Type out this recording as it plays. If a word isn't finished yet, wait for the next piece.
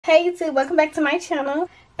Hey YouTube, welcome back to my channel,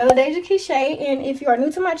 DYJA. And if you are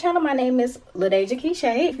new to my channel, my name is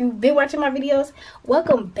DYJA. If you've been watching my videos,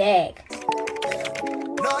 welcome back.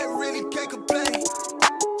 No, I really can't complain.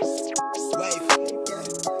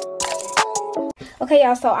 Okay,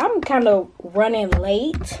 y'all, so I'm kind of running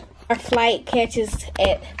late. Our flight catches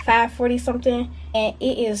at 5:40 something, and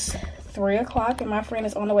it is 3 o'clock, and my friend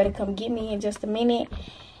is on the way to come get me in just a minute.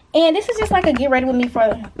 And this is just like a get ready with me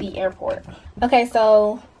for the airport. Okay,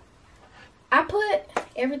 so I put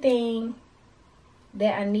everything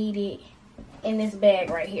that I needed in this bag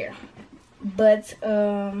right here. But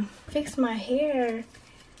fixed my hair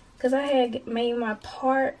because I had made my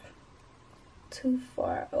part too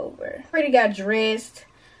far over. Already got dressed.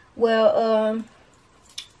 Well,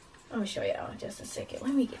 let me show y'all in just a second.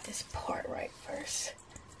 Let me get this part right first.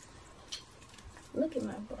 Look at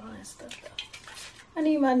my bra and stuff though. I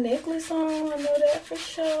need my necklace on, I know that for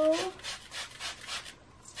sure.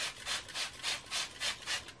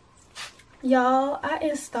 Y'all, I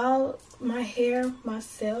installed my hair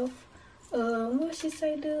myself. What she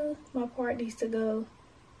say do? My part needs to go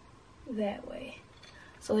that way.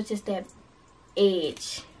 So it's just that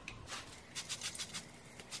edge.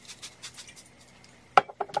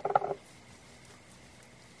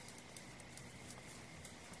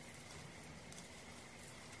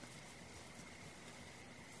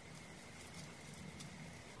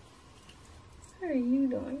 What are you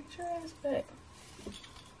doing? Get your ass back.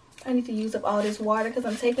 I need to use up all this water because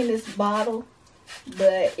I'm taking this bottle,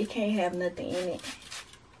 but it can't have nothing in it.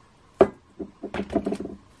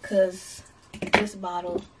 Because this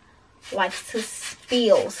bottle likes to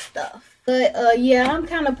spill stuff. But yeah, I'm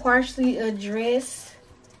kind of partially dressed.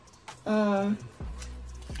 Let me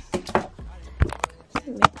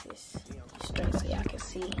make this straight so y'all can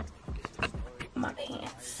see my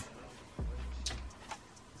pants.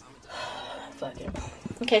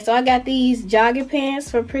 Okay, so I got these jogging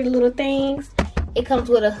pants for Pretty Little Things. It comes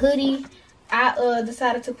with a hoodie. I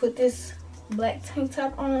decided to put this black tank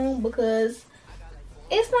top on because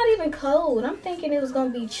it's not even cold. I'm thinking it was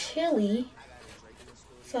gonna be chilly,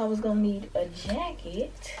 so I was gonna need a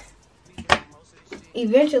jacket.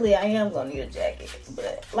 Eventually I am gonna need a jacket,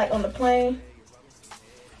 but like on the plane,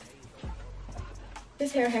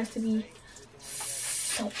 this hair has to be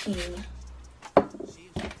soaking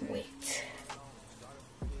wet.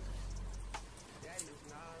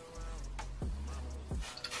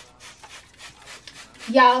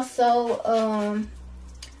 Y'all, so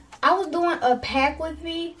I was doing a pack with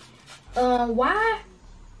me. Why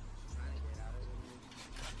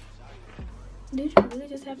did you really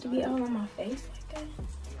just have to be all on my face like that?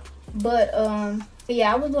 But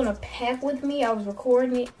yeah, I was doing a pack with me. I was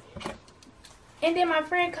recording it, and then my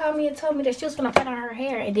friend called me and told me that she was gonna put on her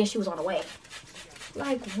hair, and then she was on the way.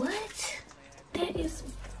 Like, what? That is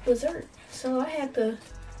berserk. So I had to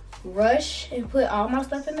rush and put all my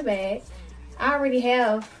stuff in the bag. I already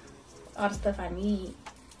have all the stuff I need.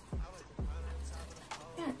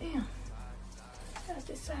 God damn. That's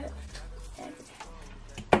this side.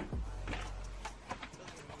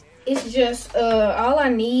 It's just all I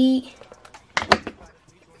need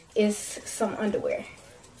is some underwear.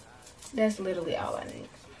 That's literally all I need.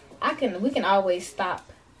 We can always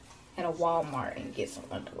stop at a Walmart and get some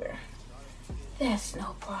underwear. That's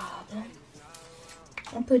no problem.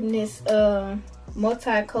 I'm putting this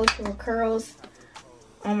multicultural curls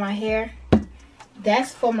on my hair.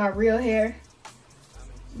 That's for my real hair,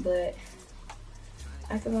 but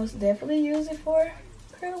I can most definitely use it for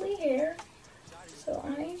curly hair, so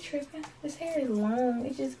I ain't tripping. This hair is long,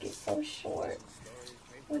 it just gets so short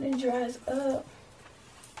when it dries up.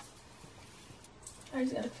 I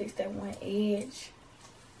just gotta fix that one edge.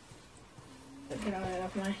 Get all that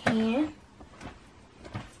off my hand.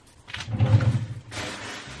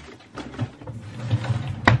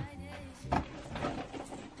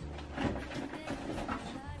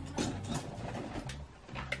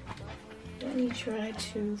 Let me try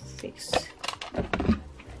to fix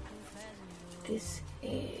this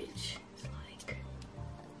edge. It's like,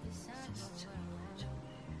 this is too much.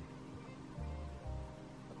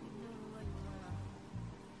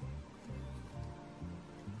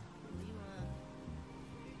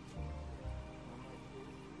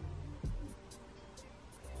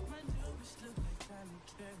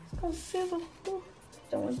 It's gonna sizzle. Ooh,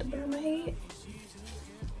 don't want to burn my head.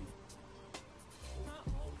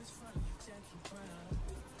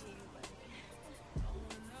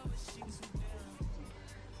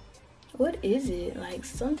 What is it? Like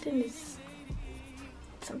something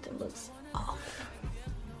looks off.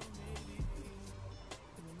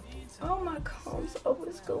 All my combs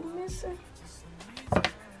always go missing.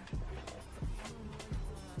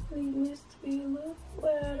 Need this to be a little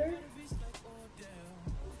flatter.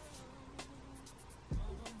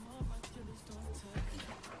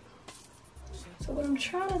 So what I'm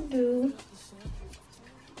trying to do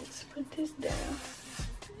is put this down.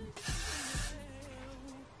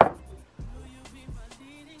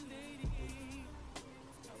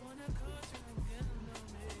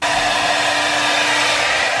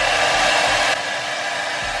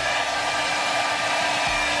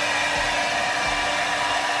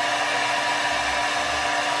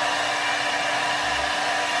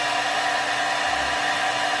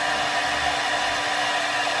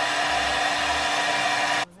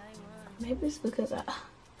 Maybe it's because I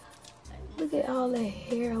look at all that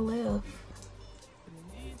hair left.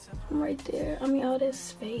 I'm right there. I mean, all that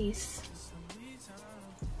space.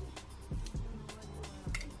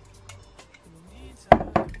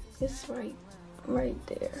 It's right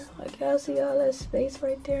there. Like, y'all see all that space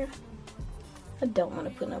right there? I don't want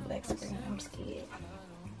to put no black screen. I'm scared.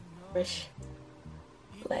 Fresh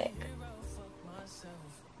black.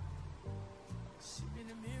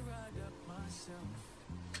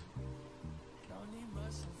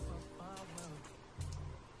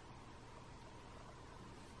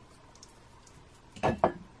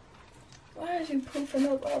 Why is you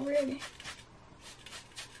poofing up already?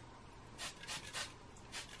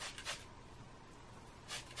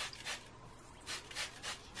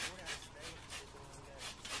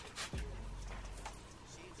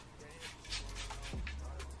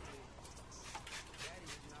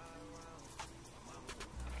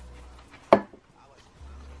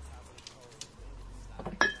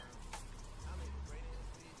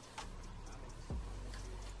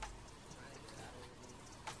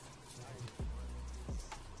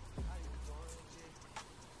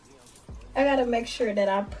 I gotta make sure that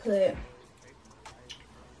I put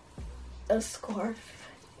a scarf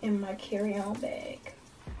in my carry-on bag.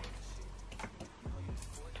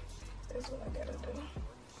 That's what I gotta do.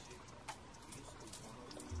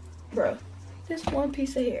 Bro, just one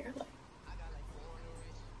piece of hair.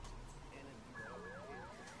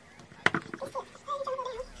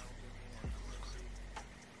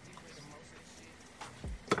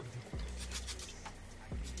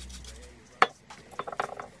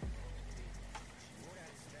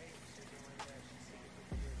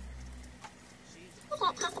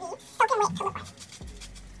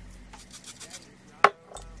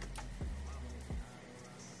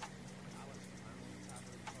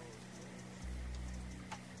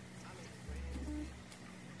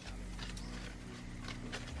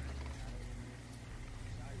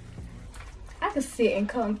 I could sit and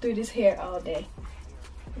comb through this hair all day,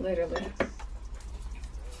 literally.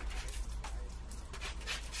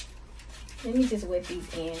 Let me just wet these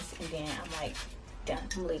ends and then I'm like done. I'm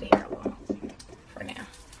gonna leave the hair alone for now.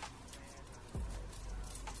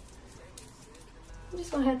 I'm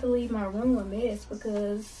just gonna have to leave my room a mess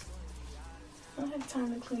because I don't have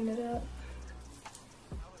time to clean it up.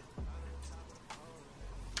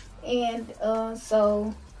 And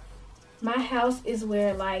so my house is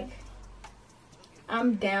where, like,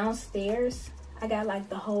 I'm downstairs. I got like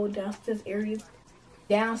the whole downstairs area.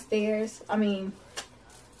 Downstairs, I mean,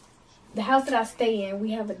 the house that I stay in,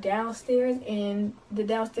 we have a downstairs, and the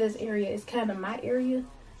downstairs area is kind of my area.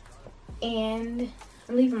 And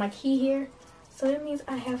I'm leaving my key here. So that means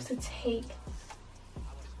I have to take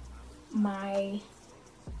my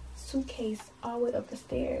suitcase all the way up the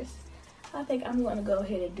stairs. I think I'm gonna go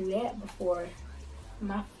ahead and do that before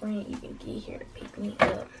my friend even get here to pick me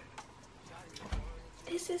up.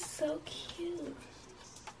 This is so cute.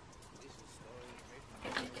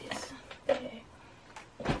 Look at this bag.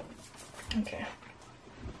 Okay.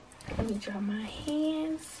 Let me dry my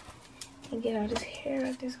hands and get all this hair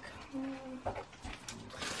out this comb.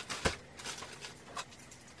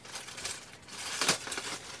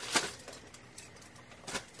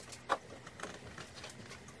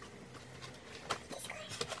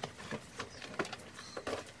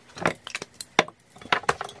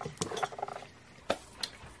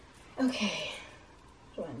 Okay,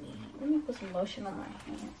 what do I need? Let me put some lotion on my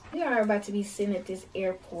hands. We are about to be sitting at this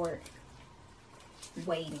airport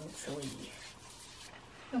waiting to leave.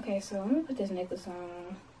 Okay, so let me put this necklace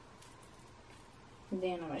on. And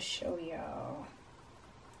then I'm gonna show y'all.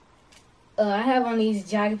 I have on these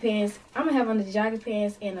jogging pants. I'm gonna have on the jogging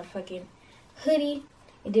pants and a fucking hoodie.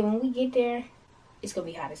 And then when we get there, it's gonna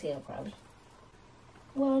be hot as hell probably.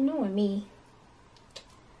 Well, knowing me,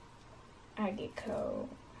 I get cold.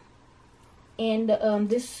 And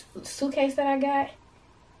this suitcase that I got,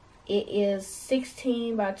 it is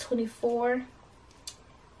 16 by 24.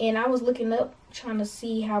 And I was looking up trying to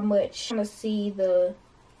see how much, trying to see the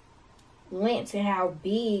lengths and how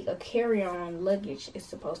big a carry-on luggage is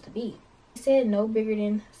supposed to be. It said no bigger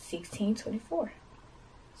than 1624.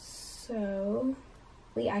 So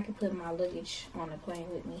I could put my luggage on the plane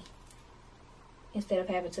with me instead of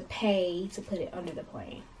having to pay to put it under the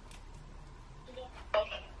plane.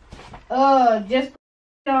 Just put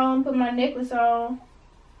it on, put my necklace on.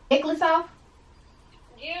 Necklace off?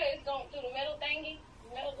 Yeah, it's going through the metal thingy.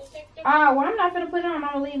 Metal detector. Oh, well, I'm not gonna put it on.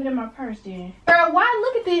 I'm gonna leave it in my purse then. Girl, why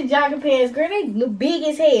look at these jogging pants, girl? They look big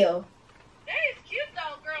as hell. That is cute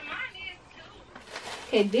though, girl. Mine is too.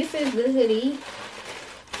 Okay, this is the hoodie.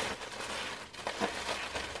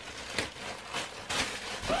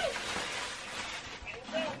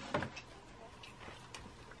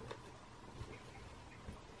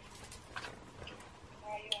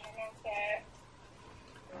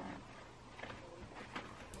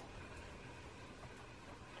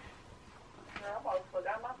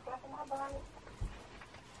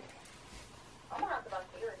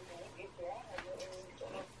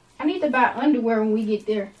 I need to buy underwear when we get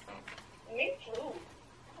there. Me too. I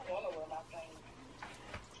don't want to wear my thing.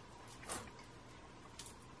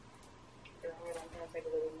 Girl, I'm gonna take a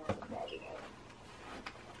little more body out.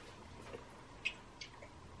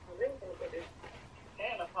 I'm really gonna put this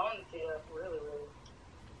and a ponytail up really.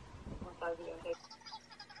 Once I get in.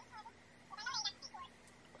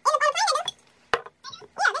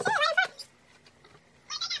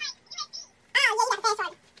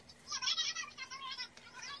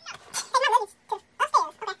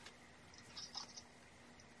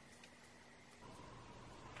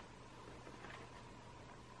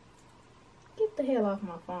 Get the hell off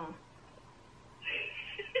my phone.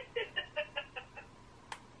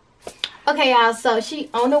 Okay, y'all, so she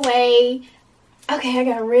on the way. Okay, I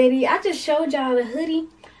got ready. I just showed y'all the hoodie.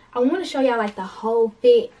 I want to show y'all like the whole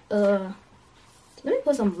fit. Let me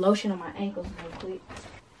put some lotion on my ankles real quick.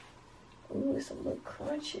 Ooh, it's a little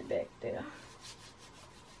crunchy back there.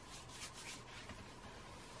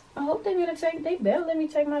 I hope they better let me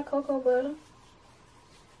take my cocoa butter.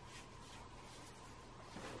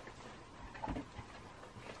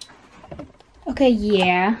 Okay,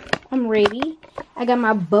 yeah, I'm ready. I got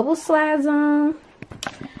my bubble slides on.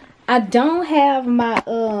 I don't have my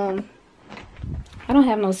I don't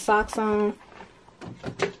have no socks on.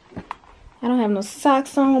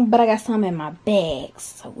 But I got some in my bag,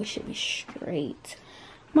 so we should be straight.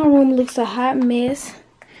 My room looks a hot mess.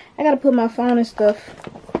 I gotta put my phone and stuff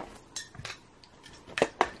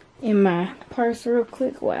in my purse real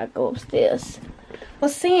quick while I go upstairs. I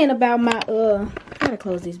was saying about my I gotta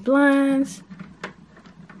close these blinds.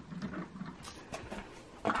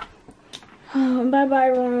 Bye bye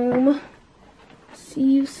room. See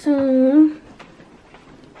you soon.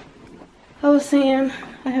 I was saying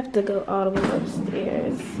I have to go all the way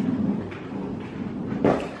upstairs.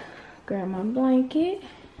 Grab my blanket.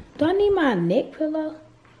 Do I need my neck pillow?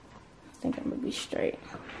 I think I'm gonna be straight.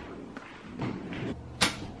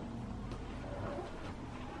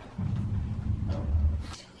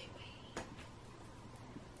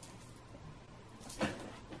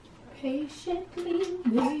 Patiently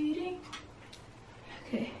waiting.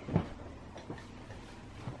 Okay.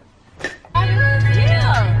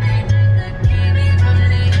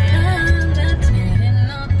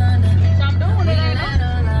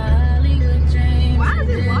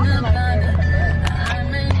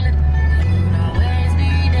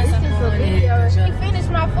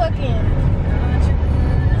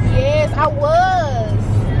 Yes, I was.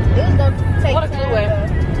 It was gonna take time.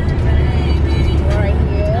 Right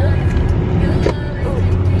here.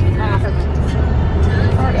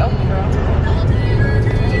 Already open, girl.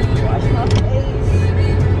 Wash my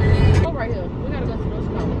face. Go right here. We gotta go to those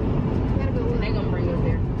colors. We gotta go. They gonna bring us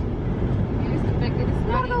there. And it's the fact that it's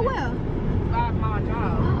not even where? By my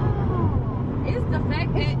job. Oh. It's the fact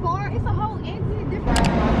that it's far. It's a whole exit different.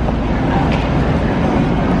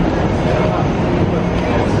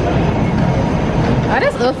 Oh,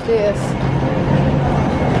 that's upstairs.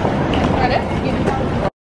 Oh, that's getting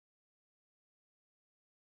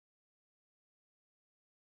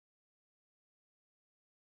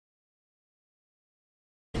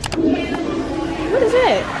what is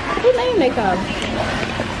that? Who name they call?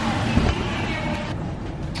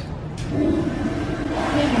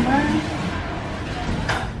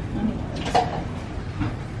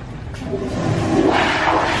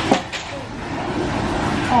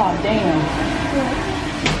 Oh, damn.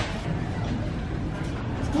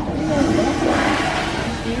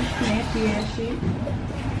 Nasty ass shit.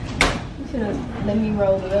 You should have let me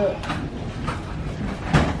roll it up.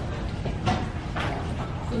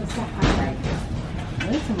 It's so hot right there.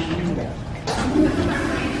 Listen to my window.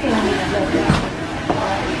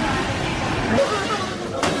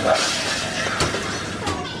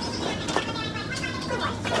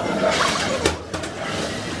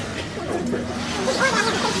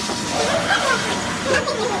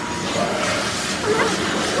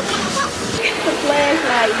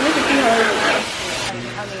 Flashlight, look at you,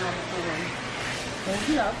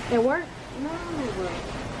 her. It worked? No.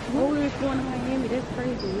 When we was going to Miami, that's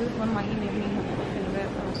crazy. We was going to Miami and me in the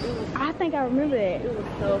bathroom. I think I remember that. It was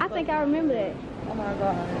so I think I remember that. Oh my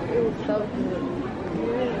God. It was so good.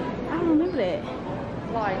 I don't remember that.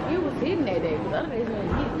 Like, it was hitting that day. The other days it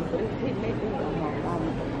was hitting, but it was hitting that day.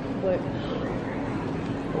 But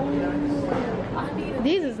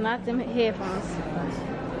These is not them headphones.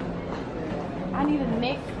 I need a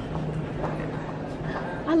neck.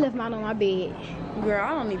 I left mine on my bed. Girl, I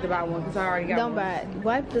don't need to buy one because I already got Don't one. buy it.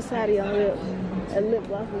 Wipe the side of your lip. A lip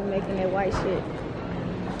gloss was making that white shit.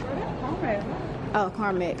 Oh,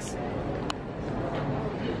 Carmex.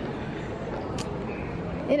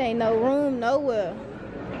 It ain't no room nowhere.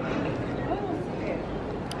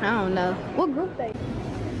 I don't know. What group they?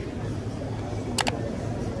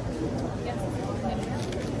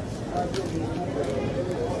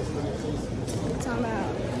 Talking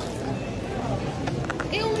about.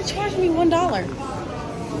 It only charged me $1.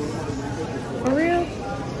 For real?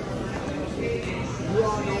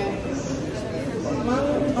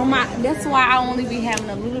 On my, that's why I only be having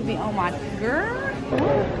a little bit on my girl.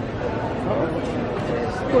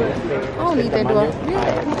 I don't need that door.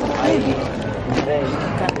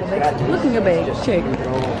 Look in your bag. Check.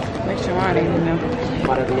 Make sure mine ain't in there.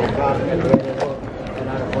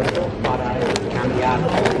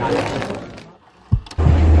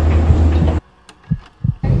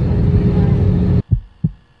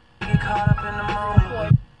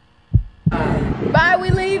 Bye, we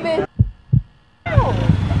leaving.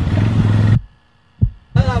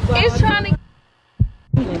 It's trying to.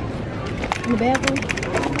 In the bathroom?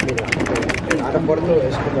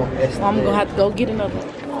 I'm gonna have to go get another.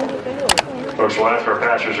 Folks, well, after our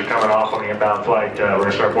passengers are coming off on the inbound flight, we're going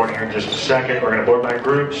to start boarding here in just a second. We're going to board by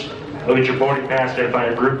groups. Look at your boarding pass, identify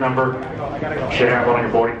your group number. Should have one on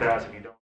your boarding pass.